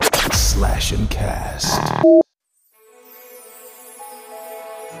Slash and Cast.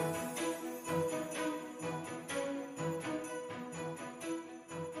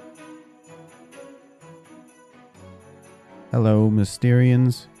 Hello,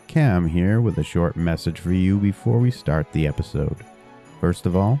 Mysterians. Cam here with a short message for you before we start the episode. First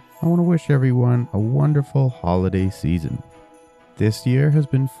of all, I want to wish everyone a wonderful holiday season. This year has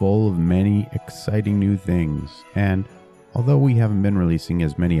been full of many exciting new things, and although we haven't been releasing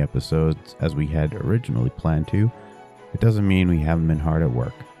as many episodes as we had originally planned to, it doesn't mean we haven't been hard at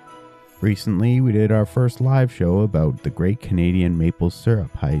work. Recently, we did our first live show about the Great Canadian Maple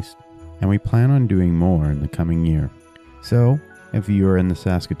Syrup Heist, and we plan on doing more in the coming year. So, if you are in the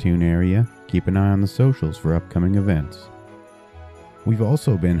Saskatoon area, keep an eye on the socials for upcoming events. We've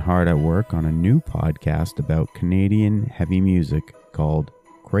also been hard at work on a new podcast about Canadian heavy music called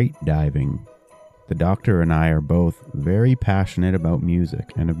Crate Diving. The Doctor and I are both very passionate about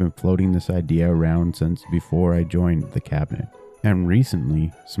music and have been floating this idea around since before I joined the cabinet. And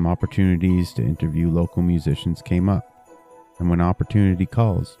recently, some opportunities to interview local musicians came up. And when opportunity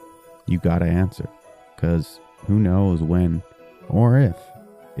calls, you gotta answer, 'cause who knows when or if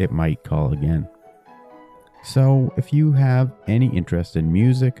it might call again. So if you have any interest in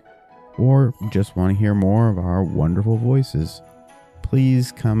music or just want to hear more of our wonderful voices,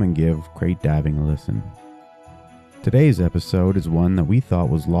 please come and give Crate Diving a listen. Today's episode is one that we thought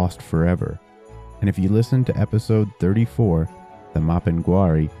was lost forever. And if you listen to episode 34, the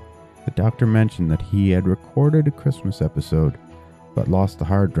Mapinguari, the Doctor mentioned that he had recorded a Christmas episode but lost the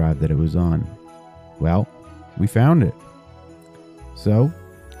hard drive that it was on. Well, we found it. So,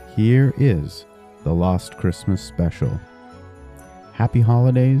 here is the Lost Christmas Special. Happy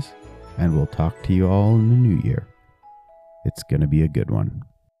holidays, and we'll talk to you all in the new year. It's gonna be a good one.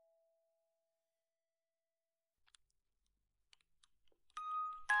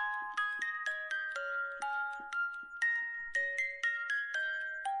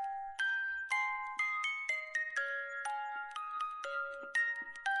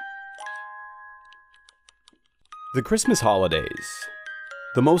 The Christmas holidays,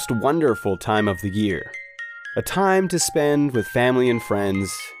 the most wonderful time of the year, a time to spend with family and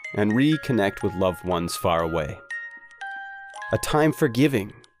friends and reconnect with loved ones far away. A time for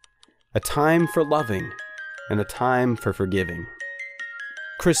giving, a time for loving, and a time for forgiving.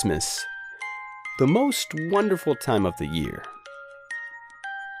 Christmas, the most wonderful time of the year.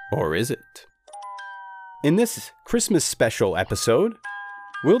 Or is it? In this Christmas special episode,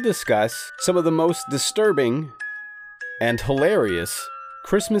 we'll discuss some of the most disturbing and hilarious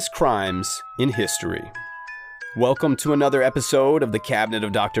Christmas crimes in history. Welcome to another episode of the Cabinet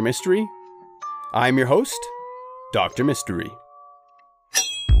of Dr. Mystery. I'm your host, Dr. Mystery.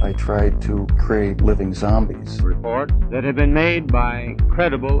 I tried to create living zombies. Reports that have been made by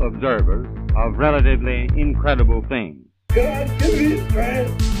credible observers of relatively incredible things.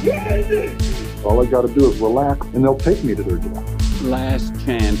 All I got to do is relax and they'll take me to their death. Last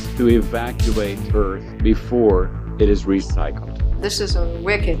chance to evacuate Earth before it is recycled. This is a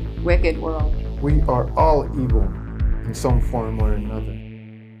wicked, wicked world. We are all evil in some form or another.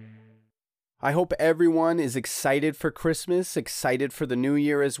 I hope everyone is excited for Christmas, excited for the new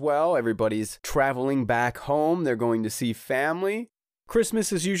year as well. Everybody's traveling back home. They're going to see family.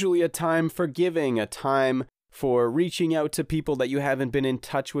 Christmas is usually a time for giving, a time for reaching out to people that you haven't been in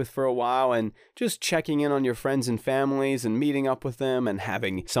touch with for a while and just checking in on your friends and families and meeting up with them and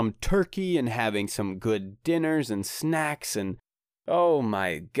having some turkey and having some good dinners and snacks. And oh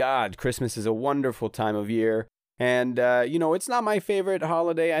my God, Christmas is a wonderful time of year. And, it's not my favorite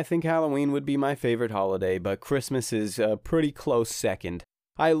holiday. I think Halloween would be my favorite holiday, but Christmas is a pretty close second.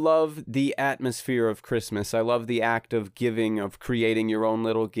 I love the atmosphere of Christmas. I love the act of giving, of creating your own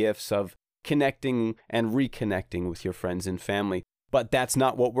little gifts, of connecting and reconnecting with your friends and family. But that's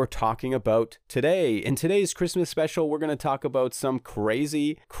not what we're talking about today. In today's Christmas special, we're going to talk about some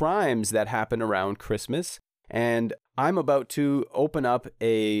crazy crimes that happen around Christmas. And I'm about to open up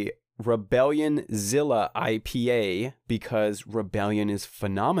a Rebellion Zilla IPA because Rebellion is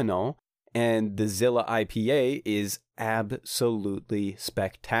phenomenal and the Zilla IPA is absolutely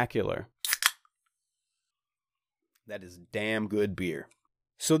spectacular. That is damn good beer.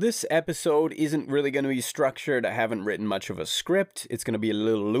 So this episode isn't really going to be structured. I haven't written much of a script. It's going to be a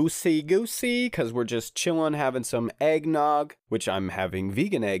little loosey-goosey because we're just chilling, having some eggnog, which I'm having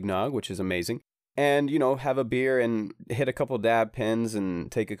vegan eggnog, which is amazing. And, have a beer and hit a couple dab pins and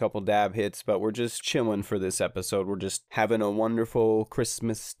take a couple dab hits. But we're just chilling for this episode. We're just having a wonderful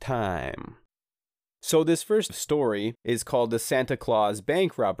Christmas time. So this first story is called the Santa Claus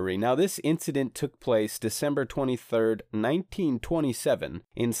Bank Robbery. Now this incident took place December 23rd, 1927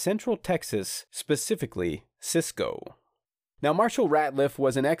 in Central Texas, specifically Cisco. Now Marshall Ratliff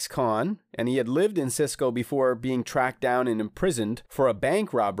was an ex-con, and he had lived in Cisco before being tracked down and imprisoned for a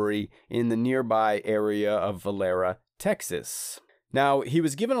bank robbery in the nearby area of Valera, Texas. Now, he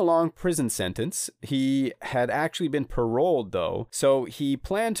was given a long prison sentence. He had actually been paroled, though, so he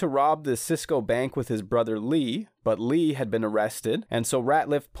planned to rob the Cisco bank with his brother Lee, but Lee had been arrested, and so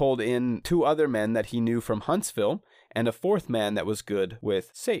Ratliff pulled in 2 other men that he knew from Huntsville, and a 4th man that was good with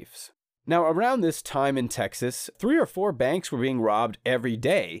safes. Now, around this time in Texas, 3 or 4 banks were being robbed every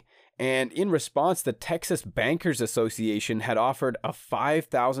day, and in response, the Texas Bankers Association had offered a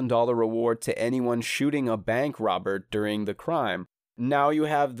 $5,000 reward to anyone shooting a bank robber during the crime. Now you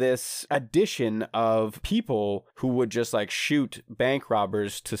have this addition of people who would just like shoot bank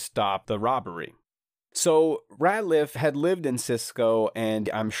robbers to stop the robbery. So Ratliff had lived in Cisco, and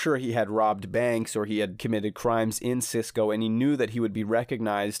I'm sure he had robbed banks or he had committed crimes in Cisco, and he knew that he would be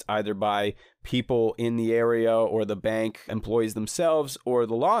recognized either by people in the area or the bank employees themselves or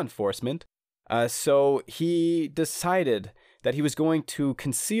the law enforcement. So he decided that he was going to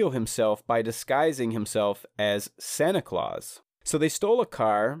conceal himself by disguising himself as Santa Claus. So they stole a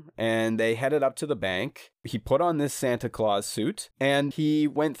car and they headed up to the bank. He put on this Santa Claus suit and he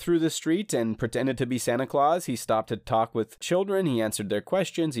went through the street and pretended to be Santa Claus. He stopped to talk with children. He answered their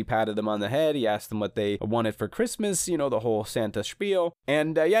questions. He patted them on the head. He asked them what they wanted for Christmas, you know, the whole Santa spiel.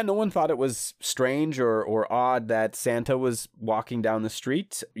 And no one thought it was strange or odd that Santa was walking down the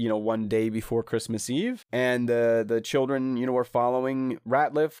street, you know, one day before Christmas Eve. And the children, you know, were following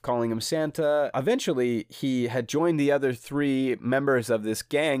Ratliff, calling him Santa. Eventually, he had joined the other 3 members of this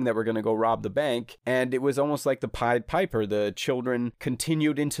gang that were going to go rob the bank, and it was almost like the Pied Piper. The children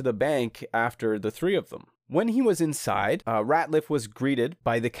continued into the bank after the 3 of them. When he was inside, Ratliff was greeted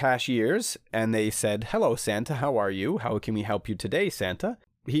by the cashiers, and they said, "Hello, Santa, how are you? How can we help you today, Santa?"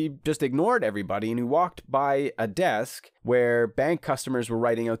 He just ignored everybody and he walked by a desk where bank customers were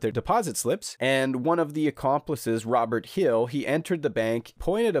writing out their deposit slips, and one of the accomplices, Robert Hill, he entered the bank,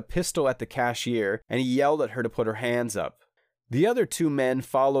 pointed a pistol at the cashier, and he yelled at her to put her hands up. The other 2 men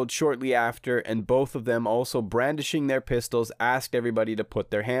followed shortly after, and both of them, also brandishing their pistols, asked everybody to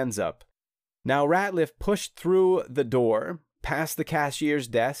put their hands up. Now Ratliff pushed through the door, past the cashier's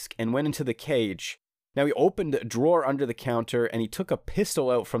desk, and went into the cage. Now he opened a drawer under the counter, and he took a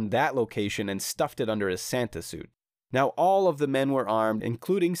pistol out from that location and stuffed it under his Santa suit. Now all of the men were armed,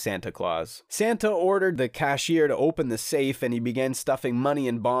 including Santa Claus. Santa ordered the cashier to open the safe, and he began stuffing money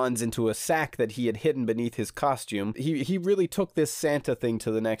and bonds into a sack that he had hidden beneath his costume. He really took this Santa thing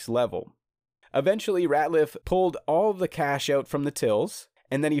to the next level. Eventually, Ratliff pulled all of the cash out from the tills,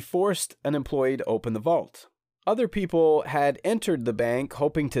 and then he forced an employee to open the vault. Other people had entered the bank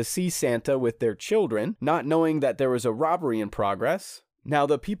hoping to see Santa with their children, not knowing that there was a robbery in progress. Now,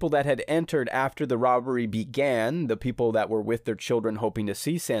 the people that had entered after the robbery began, the people that were with their children hoping to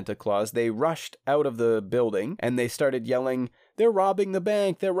see Santa Claus, they rushed out of the building and they started yelling, "They're robbing the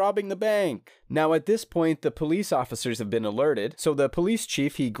bank! They're robbing the bank!" Now, at this point, the police officers have been alerted. So the police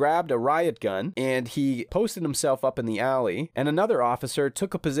chief, he grabbed a riot gun and he posted himself up in the alley, and another officer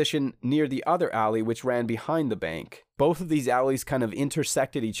took a position near the other alley which ran behind the bank. Both of these alleys kind of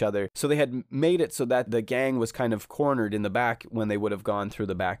intersected each other, so they had made it so that the gang was kind of cornered in the back when they would have gone through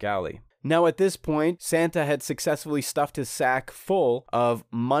the back alley. Now at this point, Santa had successfully stuffed his sack full of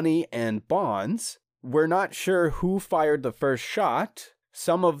money and bonds. We're not sure who fired the first shot.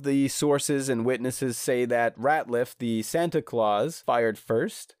 Some of the sources and witnesses say that Ratliff, the Santa Claus, fired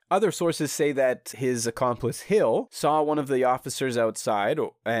first. Other sources say that his accomplice Hill saw one of the officers outside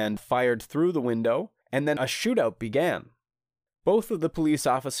and fired through the window, and then a shootout began. Both of the police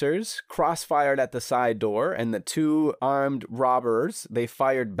officers crossfired at the side door, and the 2 armed robbers, they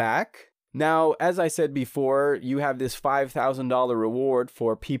fired back. Now, as I said before, you have this $5,000 reward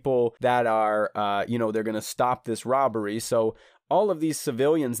for people that are, they're going to stop this robbery. So all of these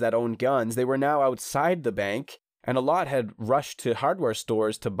civilians that own guns, they were now outside the bank, and a lot had rushed to hardware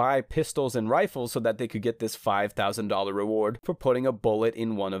stores to buy pistols and rifles so that they could get this $5,000 reward for putting a bullet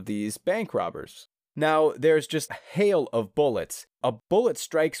in one of these bank robbers. Now, there's just a hail of bullets. A bullet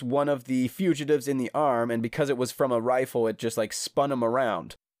strikes one of the fugitives in the arm, and because it was from a rifle, it just spun him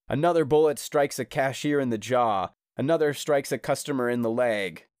around. Another bullet strikes a cashier in the jaw. Another strikes a customer in the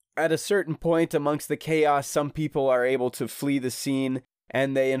leg. At a certain point amongst the chaos, some people are able to flee the scene,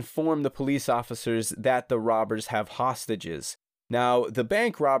 and they inform the police officers that the robbers have hostages. Now, the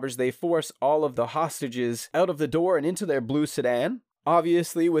bank robbers, they force all of the hostages out of the door and into their blue sedan.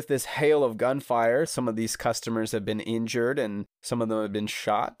 Obviously, with this hail of gunfire, some of these customers have been injured and some of them have been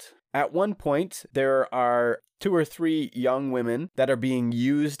shot. At one point, there are 2 or 3 young women that are being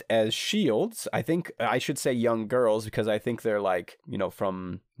used as shields. I think I should say young girls because I think they're like,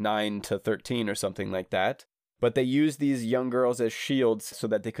 from 9 to 13 or something like that. But they used these young girls as shields so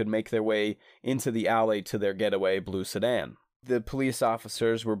that they could make their way into the alley to their getaway blue sedan. The police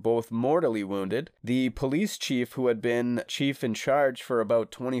officers were both mortally wounded. The police chief, who had been chief in charge for about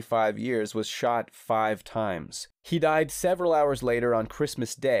 25 years, was shot 5 times. He died several hours later on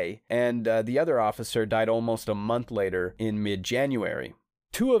Christmas Day, and the other officer died almost a month later in mid-January.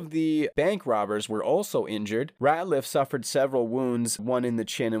 2 of the bank robbers were also injured. Ratliff suffered several wounds, one in the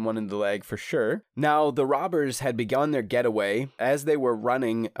chin and one in the leg for sure. Now, the robbers had begun their getaway. As they were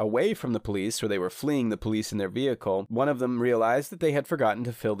running away from the police, or they were fleeing the police in their vehicle, one of them realized that they had forgotten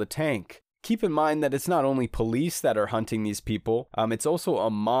to fill the tank. Keep in mind that it's not only police that are hunting these people, it's also a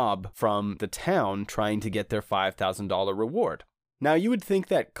mob from the town trying to get their $5,000 reward. Now, you would think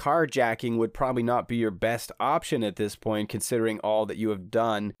that carjacking would probably not be your best option at this point, considering all that you have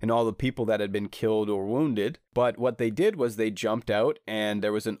done and all the people that had been killed or wounded. But what they did was they jumped out, and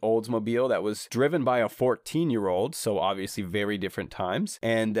there was an Oldsmobile that was driven by a 14-year-old, so obviously very different times.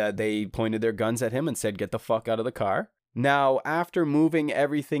 And they pointed their guns at him and said, "Get the fuck out of the car." Now, after moving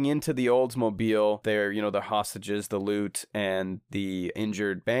everything into the Oldsmobile, the hostages, the loot, and the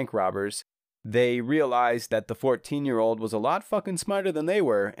injured bank robbers, they realized that the 14-year-old was a lot fucking smarter than they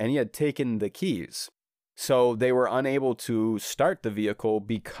were, and he had taken the keys. So they were unable to start the vehicle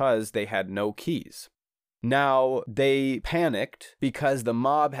because they had no keys. Now, they panicked because the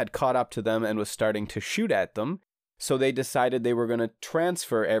mob had caught up to them and was starting to shoot at them, so they decided they were going to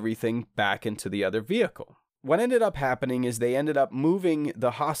transfer everything back into the other vehicle. What ended up happening is they ended up moving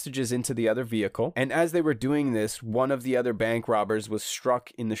the hostages into the other vehicle, and as they were doing this, one of the other bank robbers was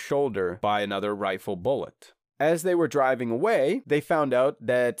struck in the shoulder by another rifle bullet. As they were driving away, they found out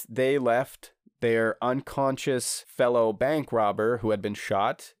that they left their unconscious fellow bank robber who had been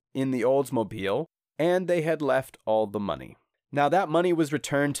shot in the Oldsmobile, and they had left all the money. Now, that money was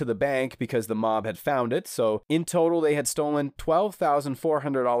returned to the bank because the mob had found it, so in total they had stolen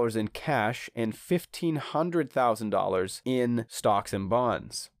 $12,400 in cash and $1,500,000 in stocks and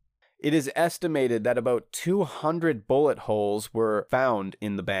bonds. It is estimated that about 200 bullet holes were found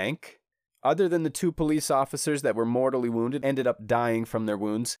in the bank. Other than the 2 police officers that were mortally wounded ended up dying from their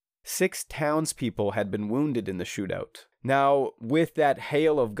wounds, 6 townspeople had been wounded in the shootout. Now, with that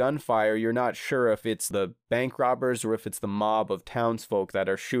hail of gunfire, you're not sure if it's the bank robbers or if it's the mob of townsfolk that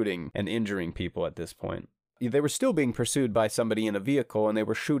are shooting and injuring people at this point. They were still being pursued by somebody in a vehicle, and they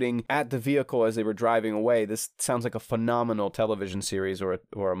were shooting at the vehicle as they were driving away. This sounds like a phenomenal television series or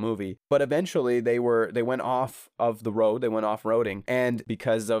a movie. But eventually, they went off of the road. They went off-roading, and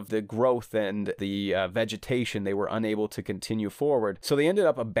because of the growth and the vegetation, they were unable to continue forward. So they ended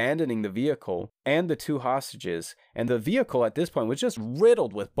up abandoning the vehicle and the 2 hostages, and the vehicle at this point was just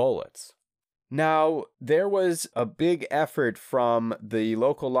riddled with bullets. Now, there was a big effort from the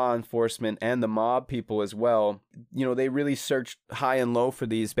local law enforcement and the mob people as well. They really searched high and low for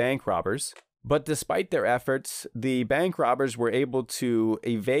these bank robbers. But despite their efforts, the bank robbers were able to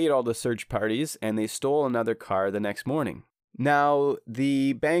evade all the search parties, and they stole another car the next morning. Now,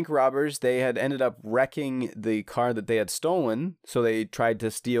 the bank robbers, they had ended up wrecking the car that they had stolen, so they tried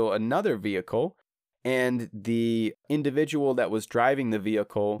to steal another vehicle. And the individual that was driving the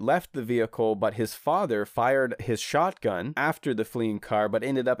vehicle left the vehicle, but his father fired his shotgun after the fleeing car, but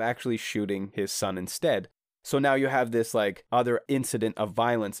ended up actually shooting his son instead. So now you have this other incident of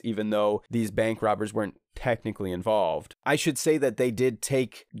violence, even though these bank robbers weren't technically involved. I should say that they did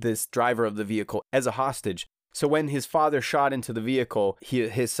take this driver of the vehicle as a hostage. So when his father shot into the vehicle,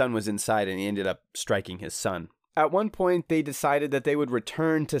 his son was inside, and he ended up striking his son. At one point, they decided that they would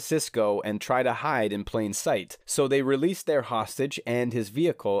return to Cisco and try to hide in plain sight. So they released their hostage and his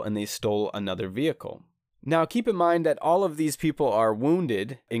vehicle, and they stole another vehicle. Now, keep in mind that all of these people are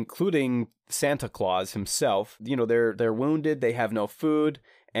wounded, including Santa Claus himself. They're wounded, they have no food,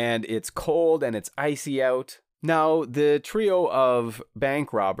 and it's cold and it's icy out. Now, the trio of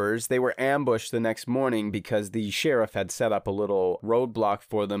bank robbers, they were ambushed the next morning because the sheriff had set up a little roadblock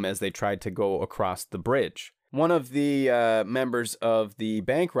for them as they tried to go across the bridge. One of the members of the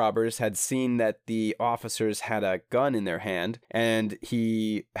bank robbers had seen that the officers had a gun in their hand, and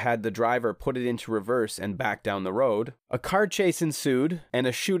he had the driver put it into reverse and back down the road. A car chase ensued, and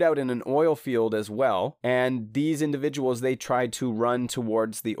a shootout in an oil field as well, and these individuals, they tried to run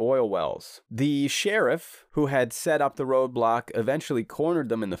towards the oil wells. The sheriff, who had set up the roadblock, eventually cornered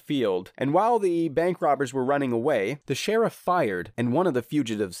them in the field, and while the bank robbers were running away, the sheriff fired, and one of the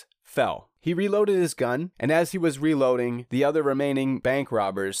fugitives fell. He reloaded his gun, and as he was reloading, the other remaining bank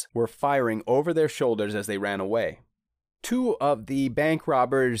robbers were firing over their shoulders as they ran away. 2 of the bank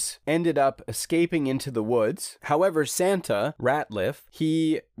robbers ended up escaping into the woods. However, Santa Ratliff,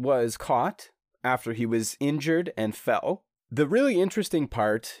 he was caught after he was injured and fell. The really interesting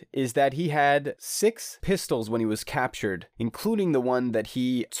part is that he had 6 pistols when he was captured, including the one that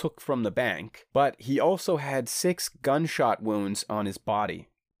he took from the bank, but he also had 6 gunshot wounds on his body.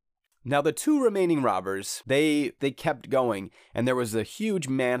 Now, the 2 remaining robbers, they kept going, and there was a huge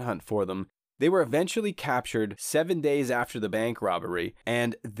manhunt for them. They were eventually captured 7 days after the bank robbery,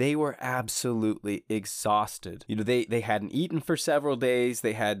 and they were absolutely exhausted. You know, they hadn't eaten for several days.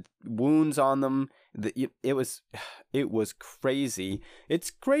 They had wounds on them. It was crazy.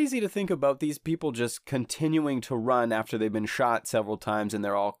 It's crazy to think about these people just continuing to run after they've been shot several times and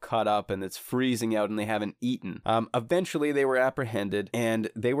they're all cut up and it's freezing out and they haven't eaten. Eventually they were apprehended and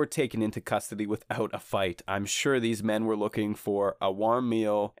they were taken into custody without a fight. I'm sure these men were looking for a warm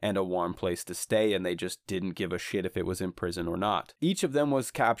meal and a warm place to stay, and they just didn't give a shit if it was in prison or not. Each of them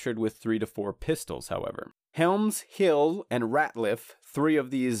was captured with 3 to 4 pistols, however. Helms, Hill, and Ratliff, 3 of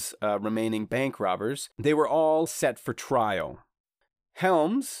these remaining bank robbers, they were all set for trial.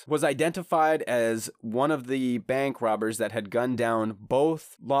 Helms was identified as one of the bank robbers that had gunned down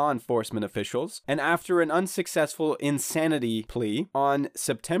both law enforcement officials, and after an unsuccessful insanity plea on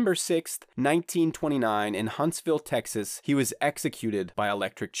September 6th, 1929 in Huntsville, Texas, he was executed by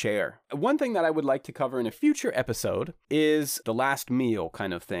electric chair. One thing that I would like to cover in a future episode is the last meal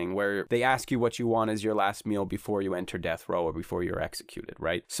kind of thing, where they ask you what you want as your last meal before you enter death row or before you're executed,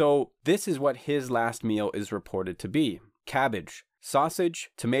 right? So this is what his last meal is reported to be: cabbage,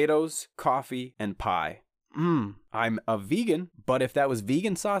 sausage, tomatoes, coffee, and pie. I'm a vegan, but if that was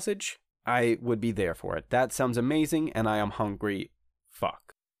vegan sausage, I would be there for it. That sounds amazing, and I am hungry. Fuck.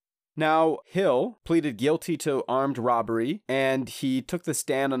 Now, Hill pleaded guilty to armed robbery, and he took the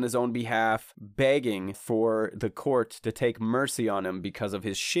stand on his own behalf, begging for the court to take mercy on him because of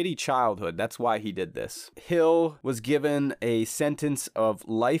his shitty childhood. That's why he did this. Hill was given a sentence of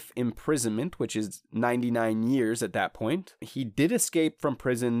life imprisonment, which is 99 years at that point. He did escape from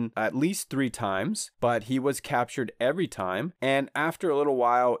prison at least 3 times, but he was captured every time, and after a little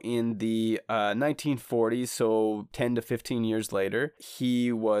while in the 1940s, so 10 to 15 years later,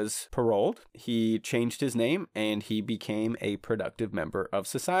 he was paroled. He changed his name and he became a productive member of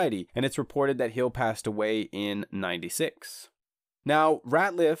society. And it's reported that Hill passed away in 96. Now,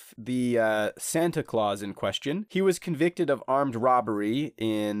 Ratliff, the Santa Claus in question, he was convicted of armed robbery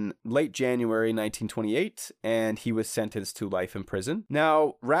in late January 1928, and he was sentenced to life in prison.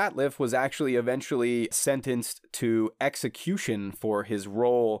 Now, Ratliff was actually eventually sentenced to execution for his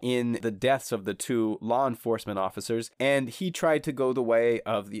role in the deaths of the 2 law enforcement officers, and he tried to go the way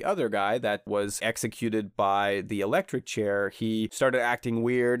of the other guy that was executed by the electric chair. He started acting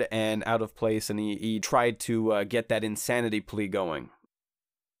weird and out of place, and he tried to get that insanity plea going.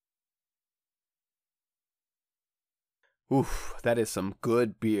 Oof, that is some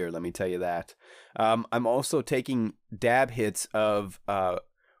good beer, let me tell you that. I'm also taking dab hits of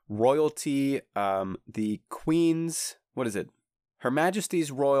Royalty, the Queen's, what is it? Her Majesty's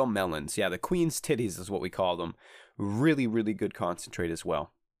Royal Melons. Yeah, the Queen's Titties is what we call them. Really, really good concentrate as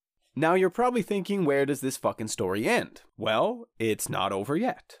well. Now you're probably thinking, where does this fucking story end? Well, it's not over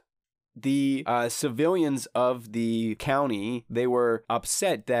yet. The civilians of the county, they were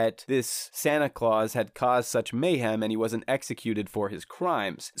upset that this Santa Claus had caused such mayhem and he wasn't executed for his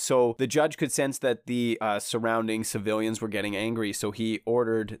crimes. So the judge could sense that the surrounding civilians were getting angry, so he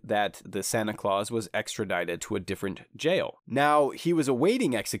ordered that the Santa Claus was extradited to a different jail. Now, he was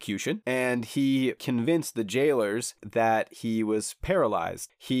awaiting execution, and he convinced the jailers that he was paralyzed.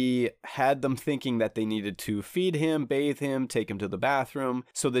 He had them thinking that they needed to feed him, bathe him, take him to the bathroom,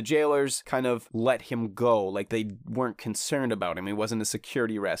 so the jailers kind of let him go, like they weren't concerned about him. He wasn't a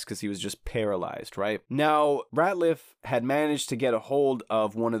security arrest because he was just paralyzed, right? Now, Ratliff had managed to get a hold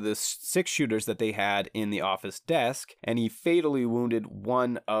of one of the 6 shooters that they had in the office desk, and he fatally wounded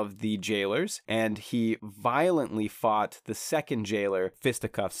one of the jailers, and he violently fought the second jailer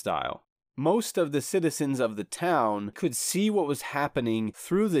fisticuff style. Most of the citizens of the town could see what was happening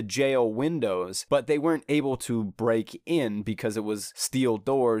through the jail windows, but they weren't able to break in because it was steel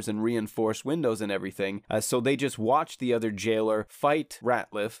doors and reinforced windows and everything. So they just watched the other jailer fight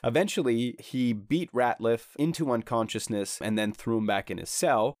Ratliff. Eventually, he beat Ratliff into unconsciousness and then threw him back in his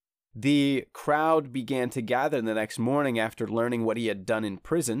cell. The crowd began to gather the next morning after learning what he had done in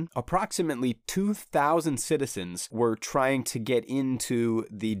prison. Approximately 2,000 citizens were trying to get into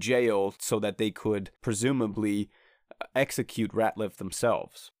the jail so that they could presumably execute Ratliff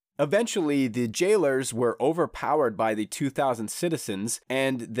themselves. Eventually, the jailers were overpowered by the 2,000 citizens,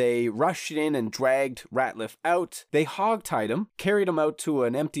 and they rushed in and dragged Ratliff out. They hogtied him, carried him out to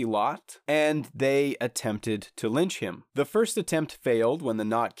an empty lot, and they attempted to lynch him. The first attempt failed when the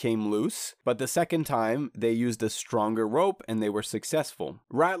knot came loose, but the second time, they used a stronger rope, and they were successful.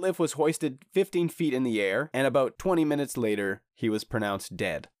 Ratliff was hoisted 15 feet in the air, and about 20 minutes later, he was pronounced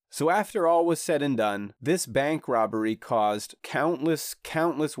dead. So after all was said and done, this bank robbery caused countless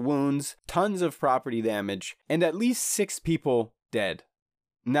wounds, tons of property damage, and at least 6 people dead.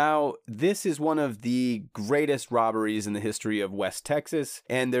 Now, this is one of the greatest robberies in the history of West Texas,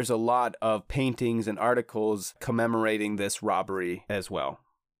 and there's a lot of paintings and articles commemorating this robbery as well.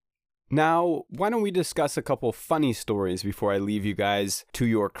 Now, why don't we discuss a couple funny stories before I leave you guys to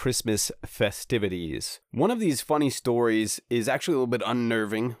your Christmas festivities. One of these funny stories is actually a little bit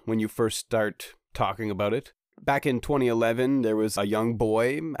unnerving when you first start talking about it. Back in 2011, there was a young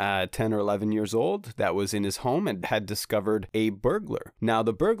boy, 10 or 11 years old, that was in his home and had discovered a burglar. Now,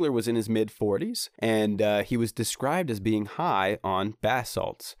 the burglar was in his mid-40s, and he was described as being high on bath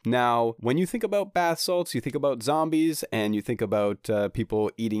salts. Now, when you think about bath salts, you think about zombies, and you think about people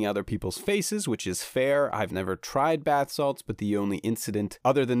eating other people's faces, which is fair. I've never tried bath salts, but the only incident,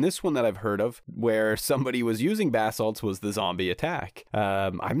 other than this one that I've heard of, where somebody was using bath salts was the zombie attack.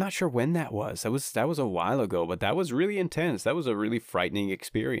 I'm not sure when that was. That was a while ago. But that was really intense. That was a really frightening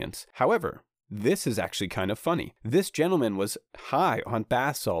experience. However, this is actually kind of funny. This gentleman was high on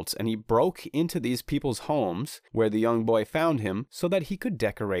bath salts, and he broke into these people's homes where the young boy found him so that he could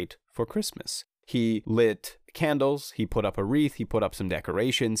decorate for Christmas. He lit candles, he put up a wreath, he put up some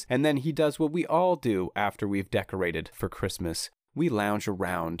decorations, and then he does what we all do after we've decorated for Christmas. We lounge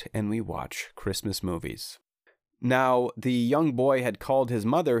around and we watch Christmas movies. Now, the young boy had called his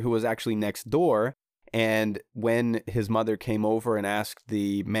mother, who was actually next door, and when his mother came over and asked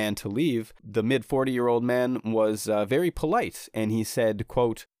the man to leave, the mid-40-year-old man was very polite, and he said,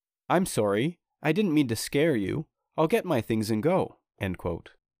 quote, "I'm sorry, I didn't mean to scare you. I'll get my things and go," end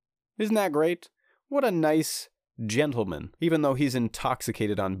quote. Isn't that great? What a nice gentleman. Even though he's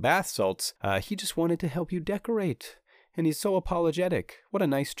intoxicated on bath salts, he just wanted to help you decorate, and he's so apologetic. What a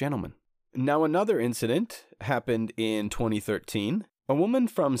nice gentleman. Now, another incident happened in 2013. A woman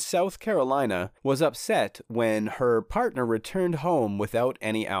from South Carolina was upset when her partner returned home without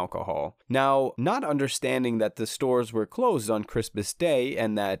any alcohol. Now, not understanding that the stores were closed on Christmas Day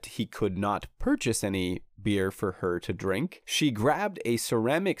and that he could not purchase any beer for her to drink, she grabbed a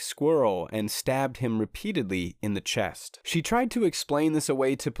ceramic squirrel and stabbed him repeatedly in the chest. She tried to explain this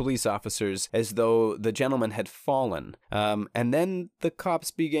away to police officers as though the gentleman had fallen, and then the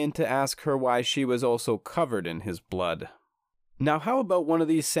cops began to ask her why she was also covered in his blood. Now, how about one of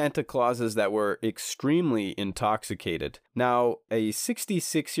these Santa Clauses that were extremely intoxicated? Now, a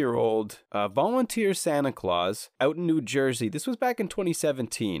 66-year-old volunteer Santa Claus out in New Jersey, this was back in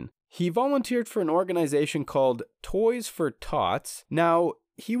 2017. He volunteered for an organization called Toys for Tots. Now,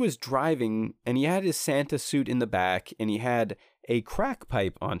 he was driving and he had his Santa suit in the back and he had a crack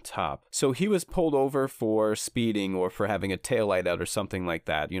pipe on top. So he was pulled over for speeding or for having a taillight out or something like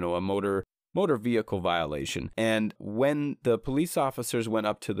that, a motor vehicle violation. And when the police officers went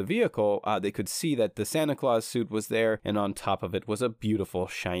up to the vehicle, they could see that the Santa Claus suit was there, and on top of it was a beautiful,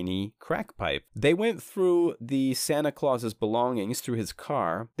 shiny crack pipe. They went through the Santa Claus's belongings through his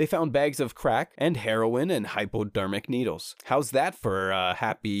car. They found bags of crack and heroin and hypodermic needles. How's that for a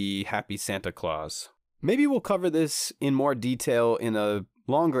happy Santa Claus? Maybe we'll cover this in more detail in a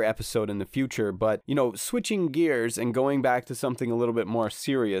longer episode in the future, but switching gears and going back to something a little bit more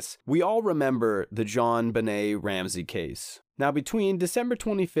serious, we all remember the JonBenét Ramsey case. Now, between December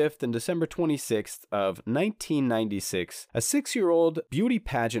 25th and December 26th of 1996, a 6-year-old beauty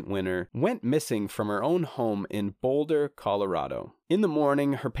pageant winner went missing from her own home in Boulder, Colorado. In the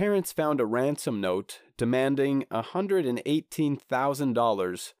morning, her parents found a ransom note demanding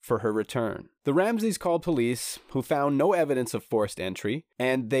 $118,000 for her return. The Ramseys called police, who found no evidence of forced entry,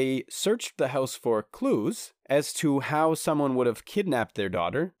 and they searched the house for clues as to how someone would have kidnapped their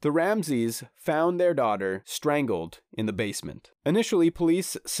daughter. The Ramseys found their daughter strangled in the basement. Initially,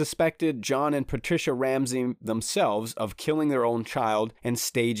 police suspected John and Patricia Ramsey themselves of killing their own child and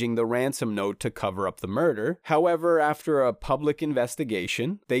staging the ransom note to cover up the murder. However, after a public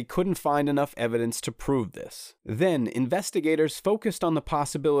investigation, they couldn't find enough evidence to prove this. Then, investigators focused on the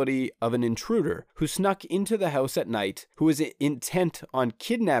possibility of an intruder who snuck into the house at night, who was intent on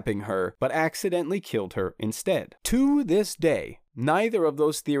kidnapping her, but accidentally killed her instead. To this day, neither of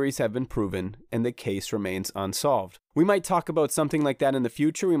those theories have been proven, and the case remains unsolved. We might talk about something like that in the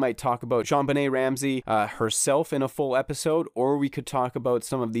future. We might talk about JonBenét Ramsey herself in a full episode, or we could talk about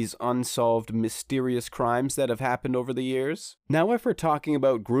some of these unsolved, mysterious crimes that have happened over the years. Now, if we're talking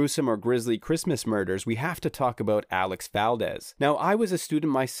about gruesome or grisly Christmas murders, we have to talk about Alex Valdez. Now, I was a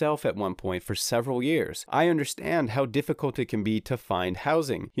student myself at one point for several years. I understand how difficult it can be to find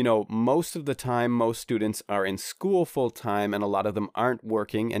housing. You know, most of the time, most students are in school full-time, and a lot of them aren't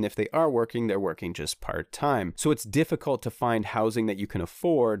working, and if they are working, they're working just part-time. So it's difficult to find housing that you can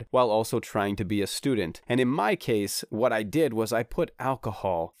afford while also trying to be a student. And in my case, what I did was I put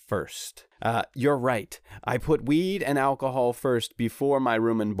alcohol first. You're right. I put weed and alcohol first before my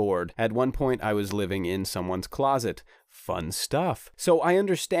room and board. At one point, I was living in someone's closet. Fun stuff. So I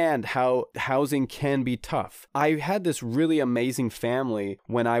understand how housing can be tough. I had this really amazing family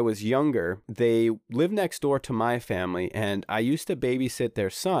when I was younger. They lived next door to my family, and I used to babysit their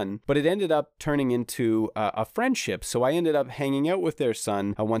son, but it ended up turning into a friendship. So I ended up hanging out with their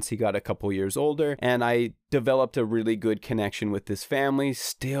son once he got a couple years older, and I developed a really good connection with this family.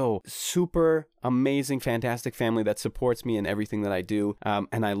 Still super amazing, fantastic family that supports me in everything that I do,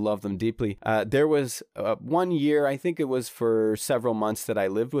 and I love them deeply. There was 1 year, I think it was for several months, that I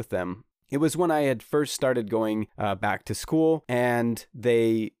lived with them. It was when I had first started going back to school, and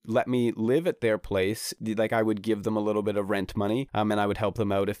they let me live at their place. Like, I would give them a little bit of rent money, and I would help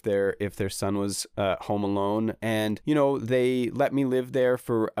them out if their son was home alone. And, you know, they let me live there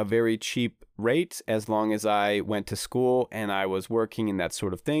for a very cheap rate as long as I went to school and I was working and that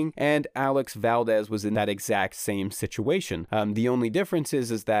sort of thing. And Alex Valdez was in that exact same situation. The only difference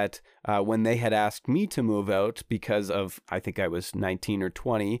is that when they had asked me to move out because of, I think I was 19 or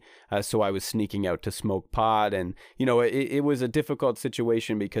 20, so I was sneaking out to smoke pot, and, you know, it was a difficult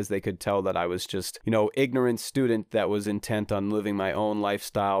situation because they could tell that I was just, you know, ignorant student that was intent on living my own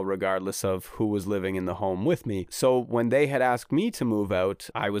lifestyle regardless of who was living in the home with me. So when they had asked me to move out,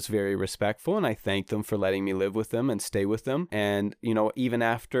 I was very respectful, and I thanked them for letting me live with them and stay with them. And, you know, even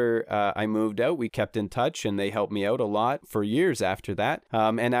after I moved out, we kept in touch, and they helped me out a lot for years after that.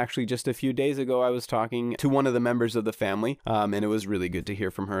 And actually, just a few days ago, I was talking to one of the members of the family, and it was really good to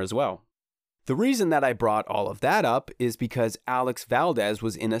hear from her as well. The reason that I brought all of that up is because Alex Valdez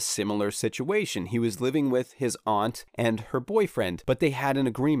was in a similar situation. He was living with his aunt and her boyfriend, but they had an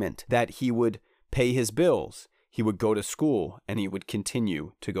agreement that he would pay his bills, he would go to school, and he would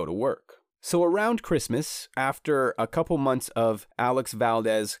continue to go to work. So around Christmas, after a couple months of Alex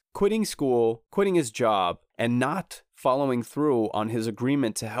Valdez quitting school, quitting his job, and not following through on his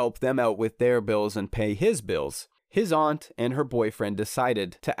agreement to help them out with their bills and pay his bills, his aunt and her boyfriend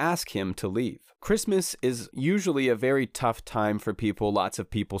decided to ask him to leave. Christmas is usually a very tough time for people. Lots of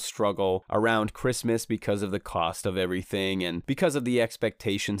people struggle around Christmas because of the cost of everything and because of the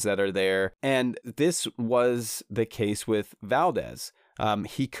expectations that are there. And this was the case with Valdez.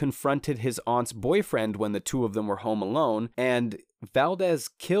 He confronted his aunt's boyfriend when the two of them were home alone, and Valdez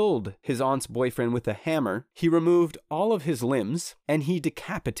killed his aunt's boyfriend with a hammer. He removed all of his limbs, and he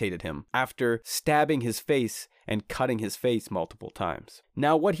decapitated him after stabbing his face and cutting his face multiple times.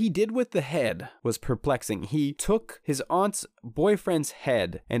 Now, what he did with the head was perplexing. He took his aunt's boyfriend's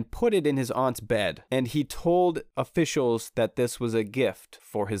head and put it in his aunt's bed, and he told officials that this was a gift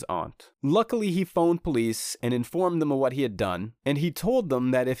for his aunt. Luckily, he phoned police and informed them of what he had done, and he told them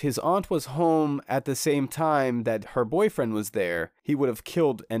that if his aunt was home at the same time that her boyfriend was there, he would have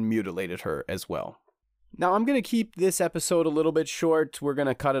killed and mutilated her as well. Now, I'm going to keep this episode a little bit short. We're going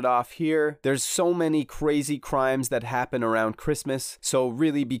to cut it off here. There's so many crazy crimes that happen around Christmas, so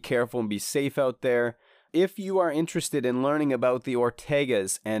really be careful and be safe out there. If you are interested in learning about the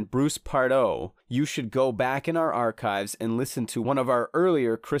Ortegas and Bruce Pardo, you should go back in our archives and listen to one of our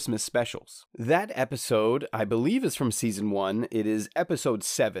earlier Christmas specials. That episode, I believe, is from season 1. It is episode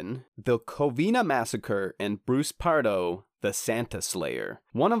 7, The Covina Massacre and Bruce Pardo, the Santa Slayer.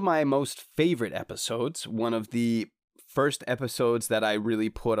 One of my most favorite episodes, one of the first episodes that I really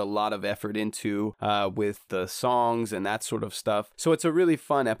put a lot of effort into with the songs and that sort of stuff. So it's a really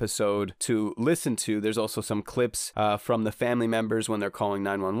fun episode to listen to. There's also some clips from the family members when they're calling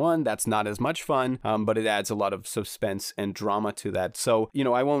 911. That's not as much fun, but it adds a lot of suspense and drama to that. So,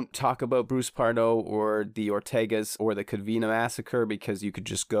 I won't talk about Bruce Pardo or the Ortegas or the Covina massacre because you could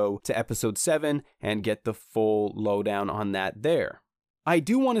just go to episode 7 and get the full lowdown on that there. I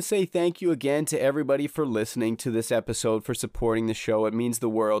do want to say thank you again to everybody for listening to this episode, for supporting the show. It means the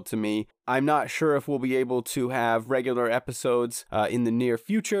world to me. I'm not sure if we'll be able to have regular episodes in the near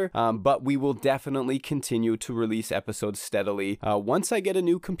future, but we will definitely continue to release episodes steadily once I get a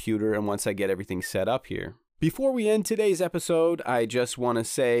new computer and once I get everything set up here. Before we end today's episode, I just want to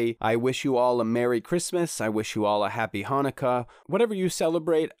say I wish you all a Merry Christmas. I wish you all a Happy Hanukkah. Whatever you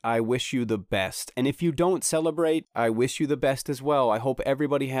celebrate, I wish you the best. And if you don't celebrate, I wish you the best as well. I hope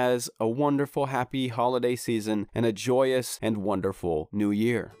everybody has a wonderful, happy holiday season and a joyous and wonderful new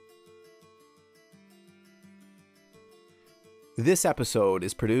year. This episode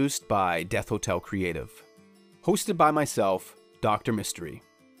is produced by Death Hotel Creative. Hosted by myself, Dr. Mystery.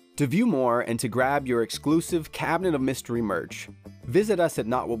 To view more and to grab your exclusive Cabinet of Mystery merch, visit us at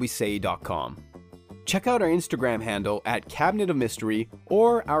notwhatwesay.com. Check out our Instagram handle at Cabinet of Mystery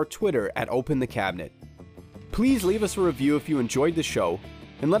or our Twitter at Open the Cabinet. Please leave us a review if you enjoyed the show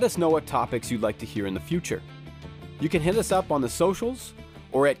and let us know what topics you'd like to hear in the future. You can hit us up on the socials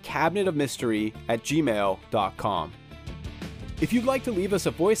or at cabinetofmystery@gmail.com. If you'd like to leave us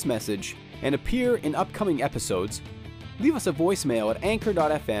a voice message and appear in upcoming episodes, leave us a voicemail at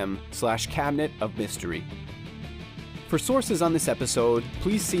anchor.fm/Cabinet of Mystery. For sources on this episode,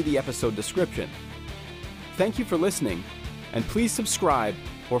 please see the episode description. Thank you for listening, and please subscribe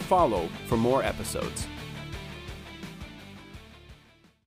or follow for more episodes.